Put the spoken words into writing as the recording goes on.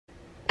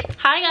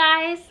Hi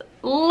guys,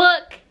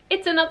 look,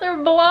 it's another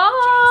vlog.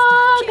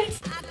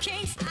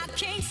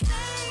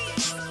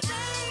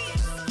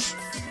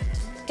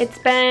 It's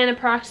been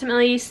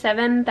approximately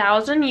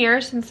 7,000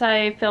 years since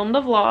I filmed a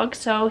vlog,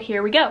 so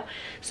here we go.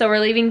 So we're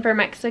leaving for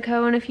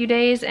Mexico in a few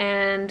days,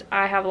 and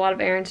I have a lot of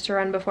errands to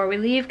run before we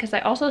leave because I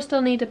also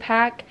still need to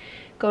pack,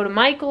 go to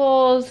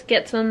Michael's,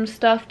 get some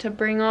stuff to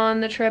bring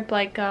on the trip,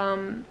 like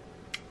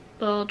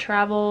little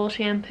travel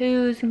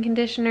shampoos and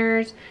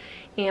conditioners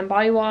and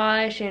body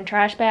wash and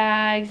trash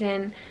bags.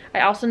 And I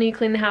also need to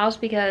clean the house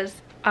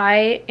because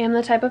I am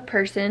the type of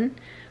person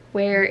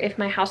where if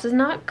my house is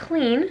not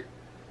clean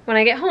when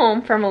I get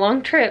home from a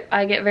long trip,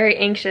 I get very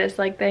anxious.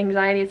 Like the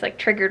anxiety is like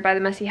triggered by the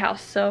messy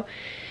house. So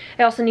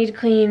I also need to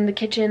clean the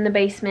kitchen, the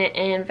basement,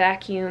 and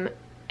vacuum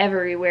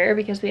everywhere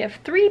because we have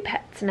 3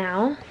 pets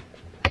now.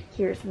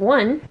 Here's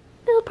one,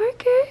 little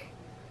Parker.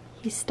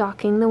 He's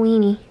stalking the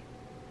weenie.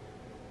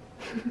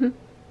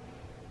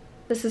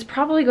 This is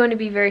probably going to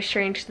be very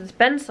strange because it's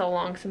been so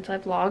long since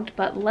I've vlogged,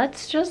 but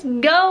let's just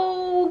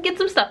go get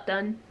some stuff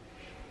done.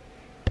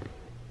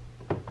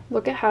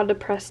 Look at how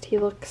depressed he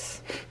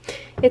looks.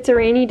 It's a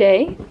rainy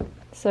day,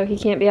 so he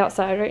can't be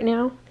outside right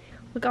now.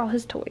 Look at all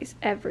his toys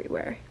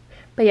everywhere.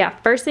 But yeah,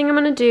 first thing I'm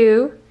gonna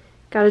do,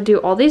 gotta do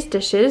all these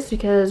dishes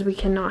because we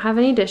cannot have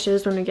any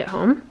dishes when we get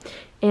home.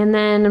 And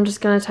then I'm just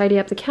gonna tidy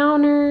up the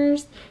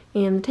counters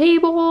and the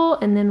table,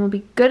 and then we'll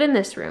be good in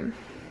this room.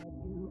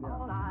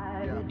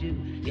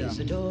 Yes,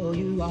 adore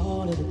you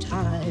all of the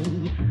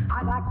time.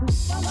 I like to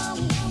love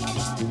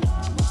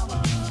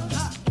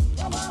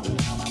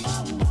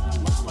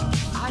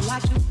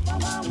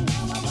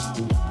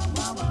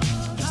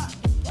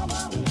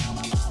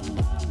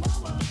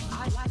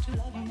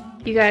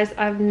you. You guys,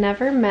 I've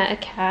never met a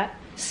cat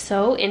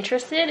so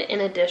interested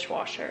in a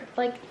dishwasher.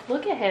 Like,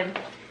 look at him.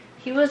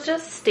 He was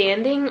just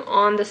standing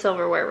on the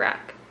silverware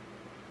rack.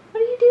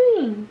 What are you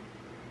doing?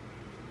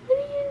 What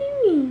are you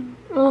doing?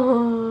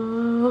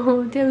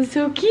 Oh, that was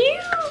so cute.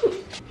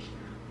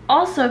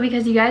 Also,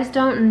 because you guys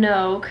don't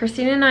know,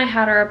 Christina and I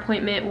had our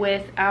appointment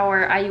with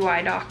our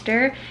IUI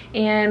doctor,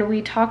 and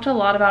we talked a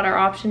lot about our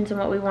options and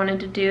what we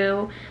wanted to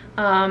do.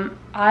 I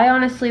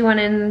honestly went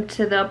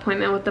into the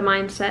appointment with the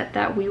mindset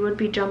that we would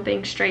be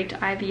jumping straight to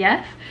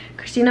IVF.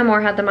 Christina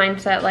more had the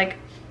mindset like,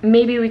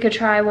 maybe we could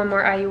try one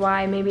more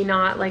IUI, maybe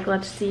not, like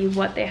let's see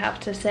what they have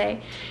to say.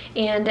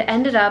 And it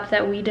ended up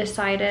that we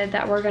decided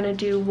that we're gonna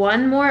do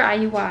one more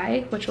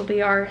IUI, which will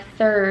be our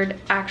third,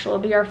 actual,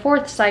 it'll be our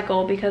 4th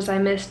cycle because I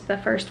missed the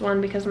first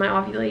one because of my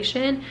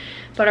ovulation,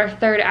 but our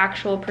 3rd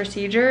actual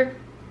procedure.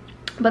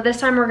 But this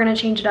time we're gonna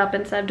change it up.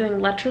 Instead of doing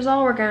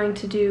letrozole, we're going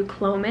to do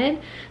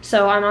Chlomid.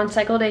 So I'm on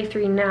cycle day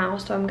 3 now,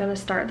 so I'm gonna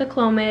start the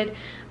Chlomid.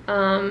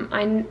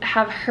 I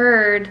have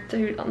heard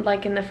through,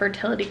 like in the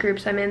fertility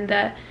groups I'm in,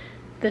 that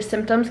the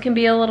symptoms can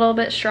be a little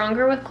bit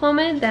stronger with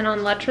Chlomid than on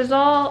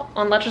letrozole.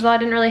 On letrozole, I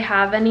didn't really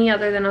have any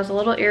other than I was a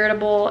little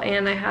irritable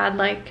and I had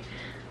like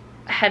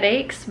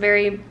headaches,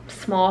 very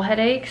small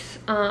headaches.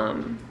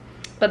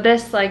 But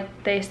this,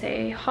 like they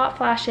say, hot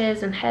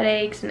flashes and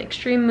headaches and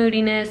extreme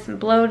moodiness and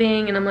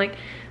bloating, and I'm like,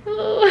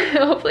 oh,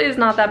 hopefully it's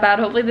not that bad.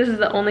 Hopefully this is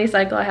the only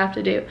cycle I have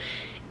to do.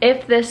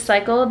 If this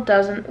cycle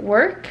doesn't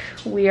work,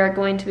 we are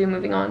going to be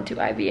moving on to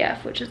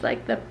IVF, which is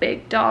like the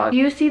big dog.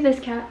 You see this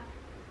cat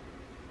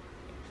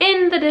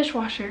in the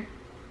dishwasher,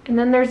 and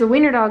then there's a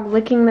wiener dog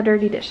licking the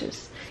dirty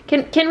dishes.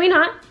 Can we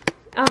not?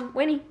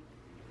 Winnie,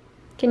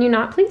 can you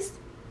not please?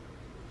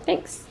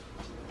 Thanks.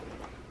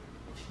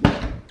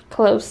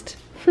 Closed.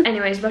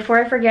 Anyways,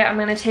 before I forget, I'm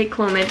gonna take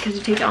Chlomid because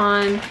you take it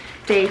on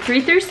day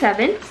 3 through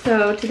 7.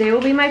 So today will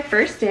be my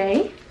first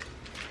day.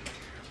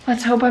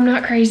 Let's hope I'm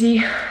not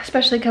crazy,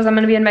 especially because I'm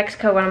gonna be in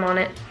Mexico when I'm on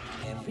it.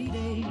 Every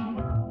day.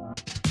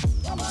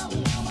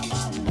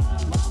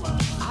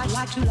 I'd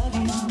like to love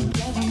you, love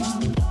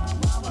you.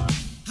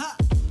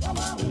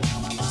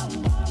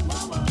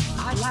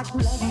 I'd like to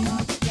love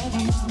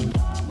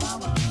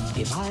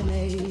you, if I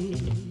may.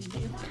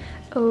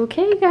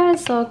 Okay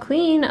guys, so I'll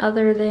clean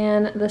other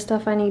than the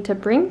stuff I need to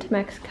bring to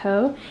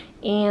Mexico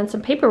and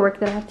some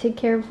paperwork that I have to take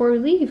care of before we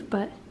leave,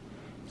 but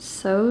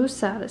so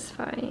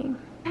satisfying.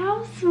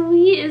 How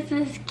sweet is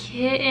this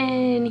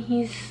kitten?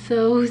 He's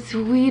so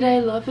sweet. I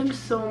love him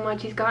so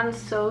much. He's gotten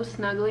so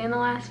snuggly in the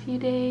last few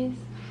days.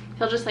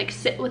 He'll just like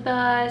sit with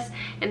us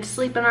and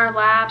sleep in our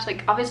laps,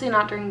 like obviously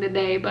not during the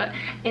day, but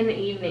in the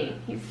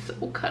evening. He's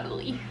so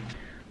cuddly.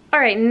 All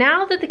right,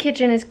 now that the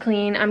kitchen is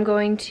clean, I'm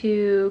going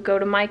to go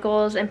to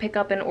Michael's and pick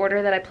up an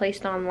order that I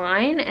placed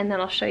online, and then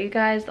I'll show you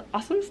guys the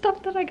awesome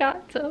stuff that I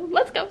got. So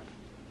let's go.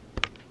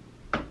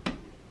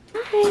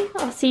 Bye,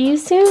 I'll see you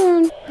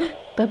soon.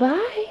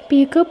 Bye-bye,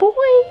 be a good boy.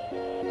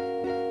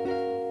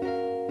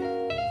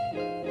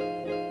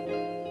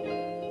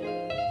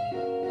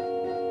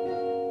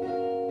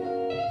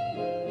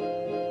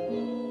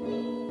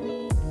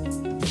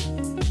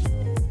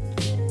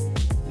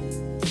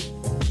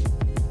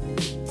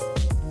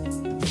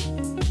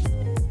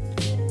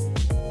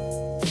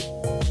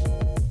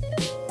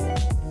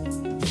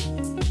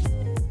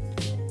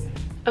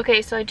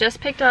 Okay, so I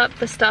just picked up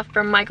the stuff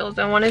from Michael's.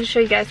 I wanted to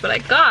show you guys what I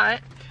got.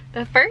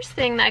 The first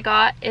thing that I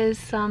got is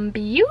some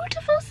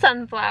beautiful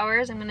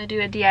sunflowers. I'm gonna do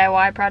a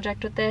DIY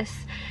project with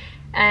this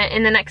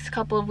in the next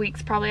couple of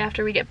weeks, probably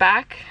after we get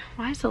back.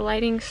 Why is the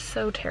lighting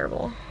so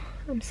terrible?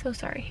 I'm so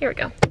sorry. Here we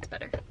go, it's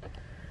better.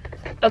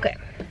 Okay,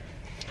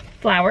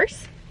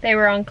 flowers. They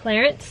were on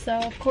clearance, so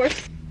of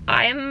course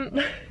I am...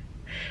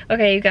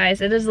 Okay, you guys,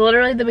 it is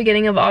literally the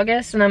beginning of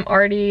August and I'm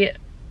already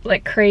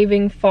like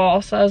craving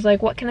fall, so I was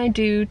like, what can I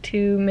do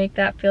to make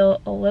that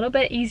feel a little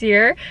bit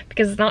easier,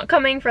 because it's not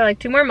coming for like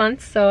 2 more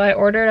months. So I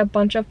ordered a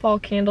bunch of fall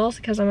candles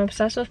because I'm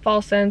obsessed with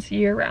fall scents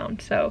year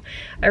round. So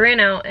I ran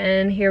out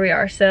and here we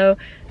are. So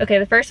okay,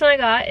 the first one I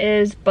got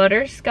is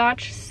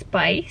butterscotch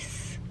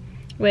spice,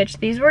 which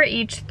these were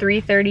each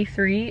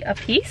 $3.33 a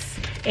piece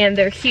and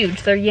they're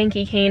huge. They're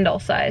Yankee Candle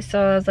size,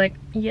 so I was like,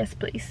 yes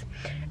please.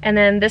 And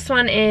then this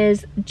one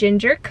is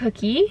ginger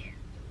cookie,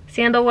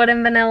 sandalwood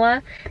and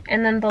vanilla.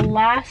 And then the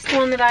last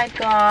one that I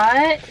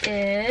got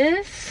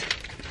is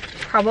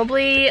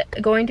probably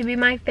going to be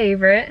my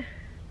favorite,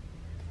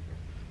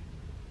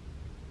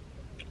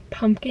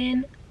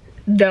 pumpkin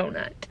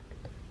donut.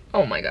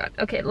 Oh my god.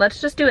 Okay, let's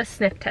just do a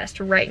sniff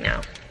test right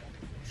now.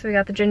 So we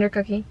got the ginger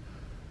cookie.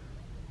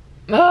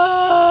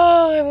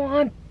 Oh, I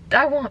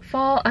want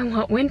fall, I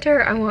want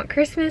winter, I want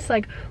Christmas.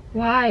 Like,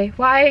 why?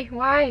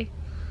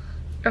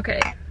 Okay,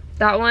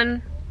 that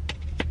one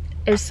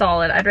is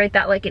solid. I'd rate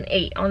that like an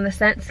 8 on the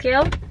scent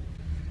scale.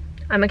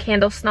 I'm a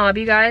candle snob,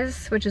 you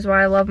guys, which is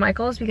why I love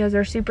Michaels, because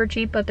they're super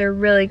cheap, but they're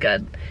really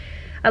good.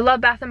 I love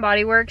Bath &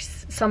 Body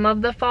Works, some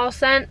of the fall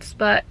scents,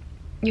 but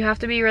you have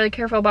to be really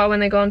careful about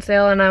when they go on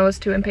sale, and I was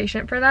too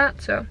impatient for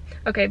that. So,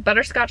 okay,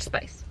 butterscotch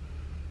spice.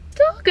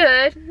 Still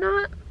good,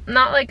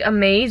 not like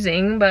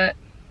amazing, but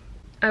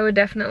I would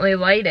definitely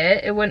light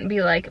it. It wouldn't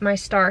be like my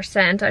star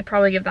scent. I'd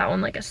probably give that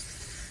one like a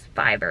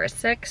 5 or a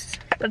 6,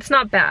 but it's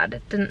not bad.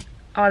 It didn't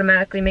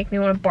automatically make me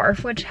want to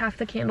barf, which half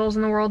the candles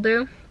in the world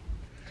do.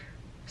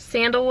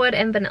 Sandalwood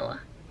and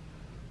vanilla.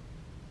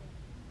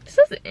 This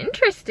is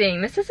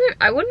interesting. This isn't,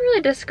 I wouldn't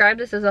really describe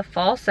this as a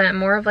fall scent,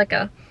 more of like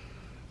a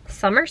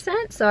summer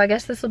scent, so I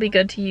guess this will be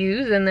good to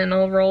use, and then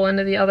I'll roll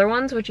into the other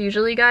ones, which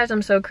usually, guys,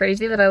 I'm so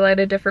crazy that I light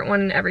a different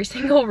one in every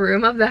single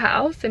room of the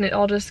house and it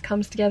all just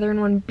comes together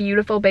in one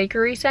beautiful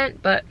bakery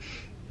scent. But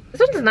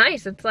this one's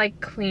nice. It's like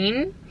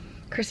clean.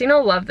 Christina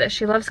will love this.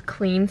 She loves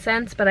clean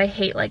scents, but I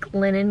hate like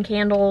linen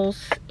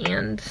candles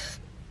and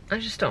I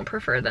just don't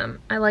prefer them.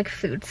 I like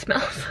food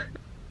smells.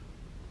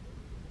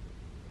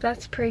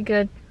 That's pretty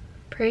good.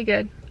 Pretty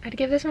good. I'd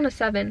give this one a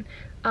 7.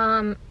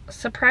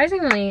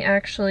 Surprisingly,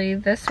 actually,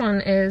 this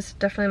one is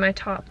definitely my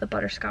top, the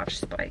butterscotch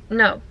spice.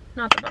 No,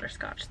 not the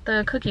butterscotch,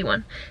 the cookie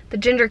one. The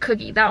ginger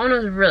cookie. That one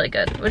was really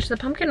good, which the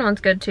pumpkin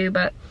one's good too,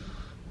 but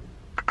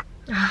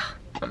oh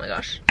my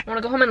gosh. I want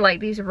to go home and light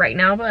these right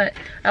now, but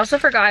I also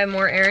forgot I have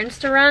more errands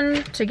to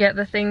run to get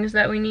the things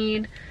that we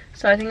need.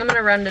 So I think I'm going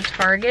to run to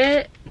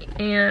Target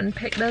and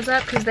pick those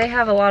up because they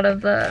have a lot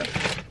of the...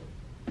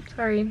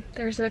 Sorry,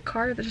 there's a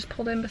car that just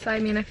pulled in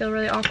beside me and I feel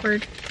really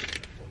awkward.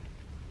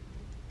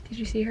 Did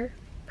you see her?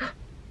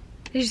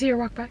 Did you see her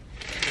walk by?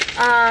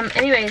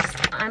 Anyways,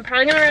 I'm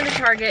probably going to run to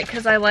Target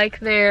because I like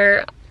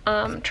their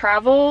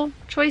travel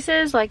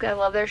choices. Like, I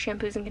love their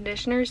shampoos and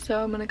conditioners,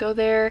 so I'm going to go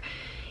there.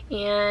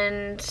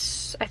 And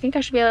I think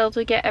I should be able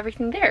to get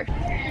everything there.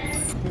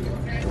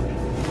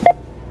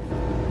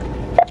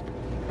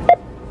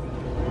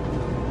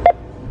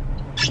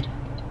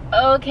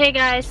 Okay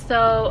guys,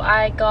 so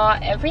I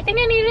got everything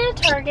I needed at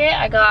Target.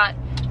 I got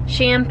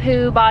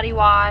shampoo, body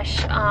wash,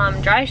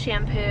 dry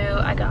shampoo.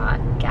 I got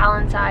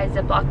gallon-sized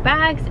Ziploc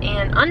bags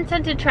and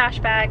unscented trash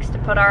bags to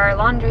put our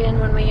laundry in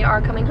when we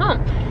are coming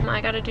home. I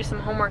gotta do some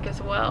homework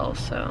as well,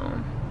 so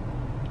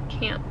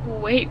can't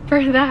wait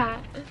for that.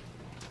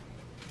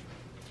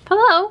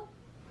 Hello.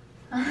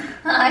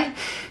 Hi.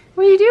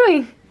 What are you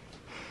doing?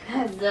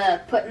 I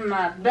was putting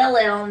my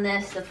belly on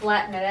this to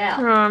flatten it out.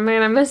 Oh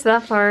man, I missed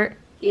that part.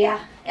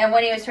 Yeah, and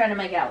when he was trying to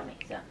make out with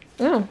me, so.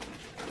 Oh.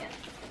 Yeah.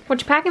 What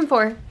you packing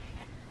for?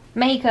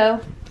 Mexico.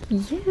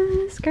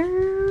 Yes,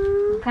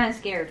 girl. I'm kind of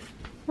scared.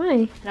 Why?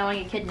 I don't want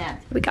to get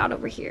kidnapped. We got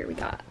over here, we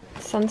got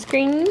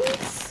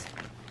sunscreens,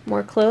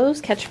 more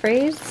clothes,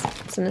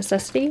 catchphrase, it's a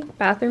necessity,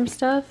 bathroom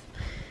stuff.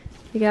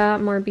 We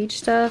got more beach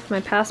stuff. My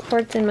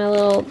passport's in my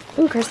little...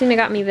 Ooh, Christina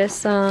got me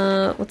this,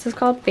 what's this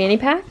called? Fanny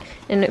pack.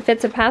 And it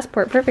fits a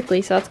passport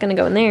perfectly, so that's going to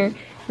go in there.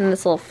 And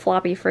this little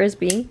floppy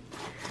frisbee.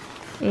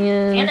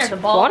 And there's a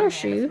ball water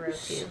in there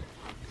shoes.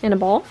 And a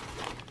ball?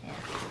 Yeah.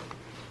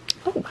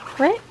 Oh,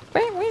 right.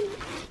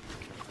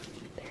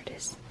 There it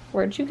is.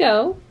 Where'd you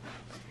go?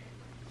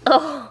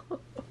 Oh.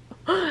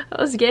 I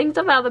was getting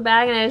stuff out of the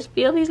bag and I just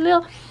feel these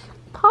little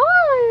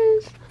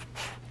paws.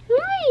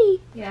 Hi.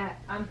 Yeah,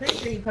 I'm pretty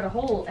sure you put a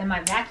hole in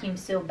my vacuum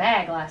seal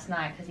bag last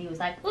night because he was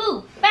like,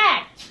 ooh,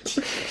 bag!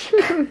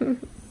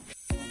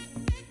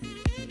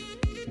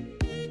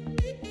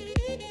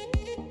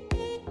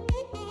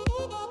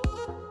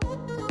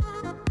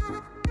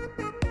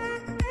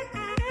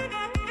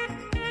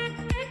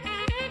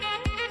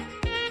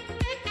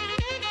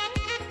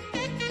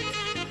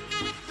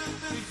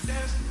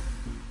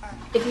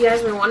 If you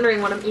guys were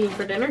wondering what I'm eating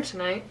for dinner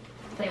tonight,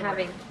 I'm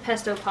having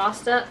pesto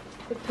pasta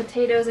with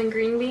potatoes and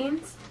green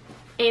beans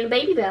and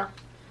Baby Bell.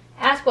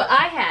 Ask what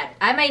I had.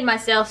 I made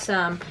myself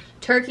some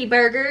turkey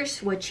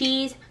burgers with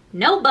cheese,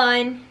 no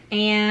bun,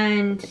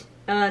 and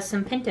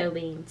some pinto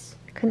beans.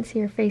 I couldn't see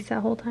your face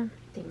that whole time.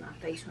 I think my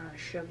face when I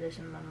shove this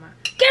in my mouth.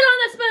 Get on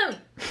the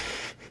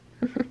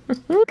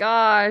spoon!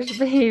 Gosh,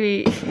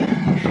 baby.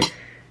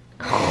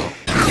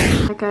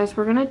 Alright guys,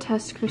 we're gonna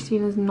test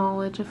Christina's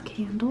knowledge of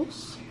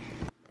candles.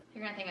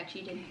 You're gonna think I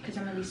cheated because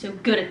I'm gonna be so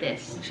good at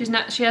this.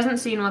 She hasn't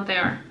seen what they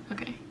are.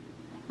 Okay.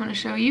 I'm gonna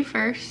show you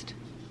first.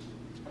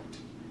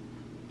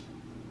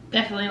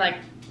 Definitely like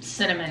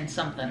cinnamon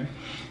something.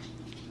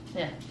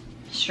 Yeah.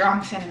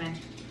 Strong cinnamon.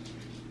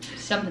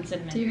 Something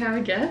cinnamon. Do you have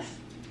a guess?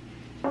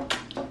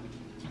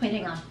 Wait,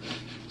 hang on.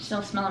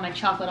 Still smelling my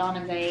chocolate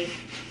almond egg.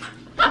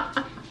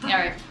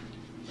 Alright.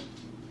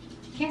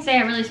 Can't say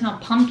I really smell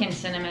pumpkin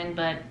cinnamon,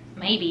 but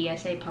maybe I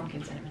say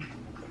pumpkin cinnamon.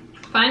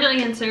 Final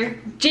answer,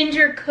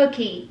 ginger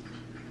cookie.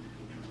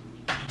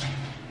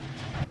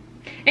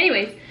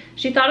 Anyways,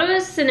 she thought it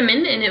was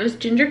cinnamon and it was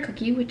ginger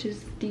cookie, which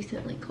is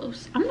decently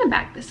close. I'm gonna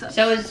back this up.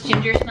 So does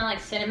ginger smell like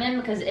cinnamon?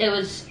 Because it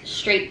was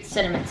straight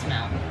cinnamon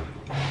smell.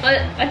 But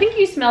I think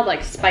you smelled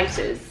like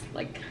spices,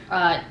 like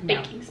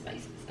baking no.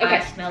 spices. Okay. Okay,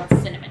 I smelled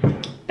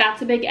cinnamon.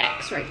 that's a big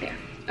X right there.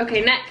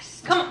 Okay,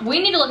 next. Come on, we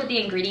need to look at the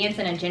ingredients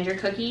in a ginger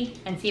cookie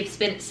and see if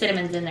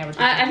cinnamon's in there with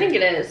the I think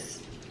it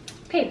is.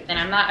 Okay, then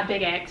I'm not a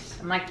big X.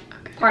 I'm like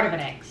part of an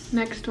X.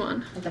 Next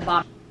one. At the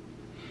bottom.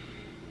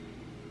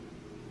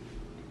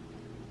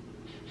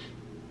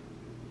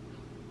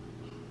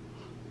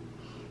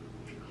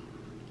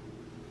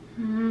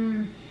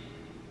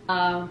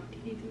 Do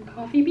you need some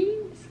coffee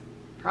beans?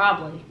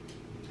 Probably.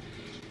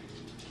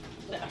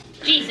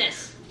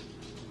 Jesus.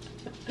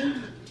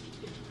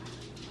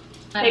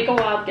 Take a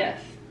wild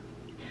guess.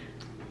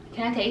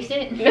 Can I taste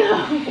it?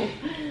 No.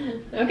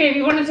 Okay, if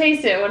you want to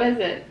taste it, what is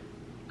it?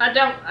 I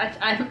don't.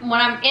 When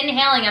I'm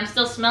inhaling, I'm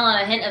still smelling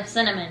a hint of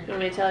cinnamon. You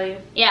want me to tell you?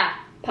 Yeah.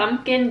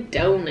 Pumpkin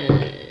donut.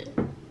 It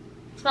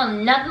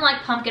smells nothing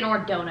like pumpkin or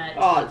donuts.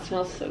 Oh, it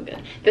smells so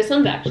good. This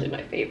one's actually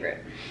my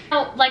favorite.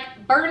 Oh, like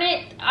burn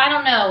it. I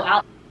don't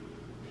know.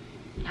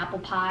 Apple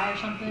pie or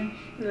something.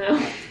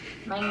 No.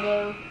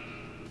 Mango.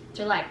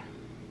 So like,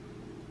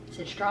 is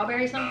it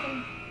strawberry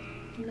something?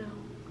 No.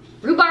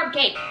 Rhubarb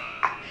cake.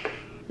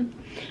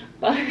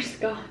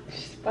 Butterscotch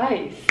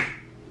spice.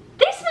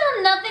 They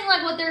smell nothing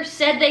like what they're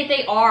said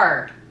they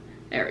are.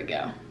 There we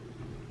go.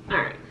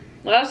 Alright.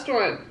 Last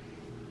one.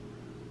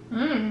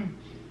 Mmm.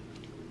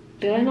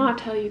 Did I not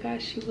tell you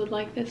guys she would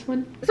like this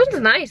one? This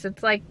one's nice.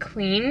 It's like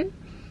clean.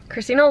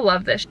 Christina will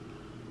love this.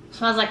 It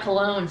smells like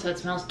cologne, so it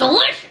smells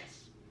delicious.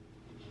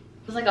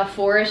 It's like a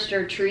forest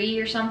or tree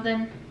or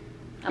something.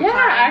 A Yeah,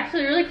 pine.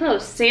 actually really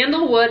close.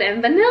 Sandalwood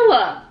and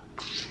vanilla.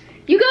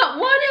 You got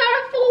 1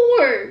 out of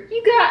 4.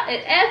 You got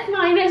an F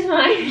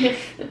minus.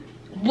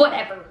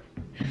 Whatever.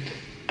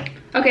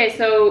 Okay,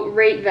 so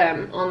rate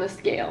them on the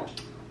scale.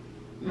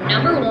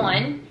 Number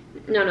 1.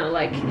 No,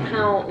 like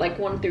how, like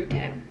 1 through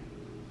 10.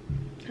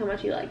 How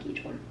much you like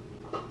each one?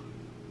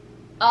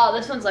 Oh,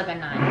 this one's like a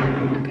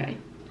 9. Okay.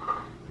 What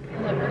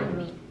does that really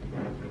mean?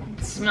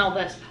 Smell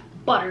this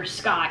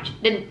butterscotch.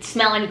 Didn't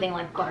smell anything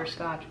like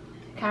butterscotch.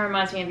 Kind of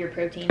reminds me of your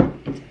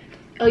protein.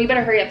 Oh, you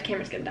better hurry up. The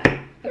camera's gonna die.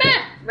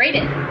 Meh, rate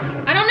it.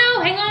 I don't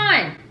know. Hang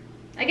on.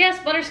 I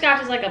guess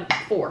butterscotch is like a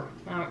 4.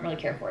 I don't really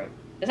care for it.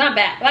 It's not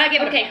bad, but I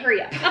give it Okay, a 5.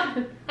 hurry up. A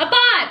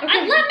 5.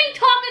 Okay. Let me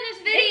talk in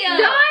this video.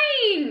 It's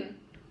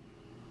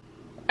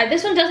dying.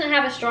 This one doesn't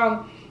have a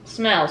strong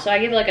smell, so I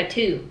give it like a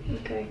 2.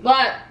 Okay.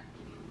 But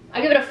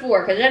I give it a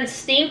 4 because it doesn't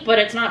stink, but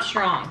it's not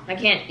strong. I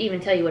can't even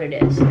tell you what it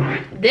is.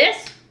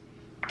 This,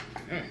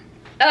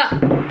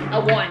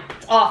 a 1.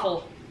 It's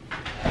awful.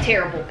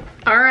 Terrible.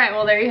 All right,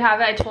 well, there you have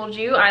it. I told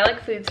you I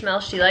like food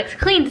smells. She likes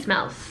clean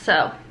smells.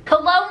 So,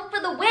 Cologne for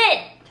the win.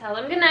 tell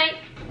them good night.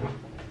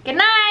 Good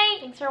night.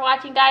 Thanks for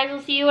watching, guys.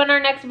 We'll see you in our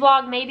next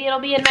vlog. Maybe it'll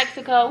be in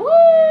Mexico.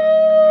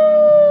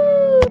 Woo!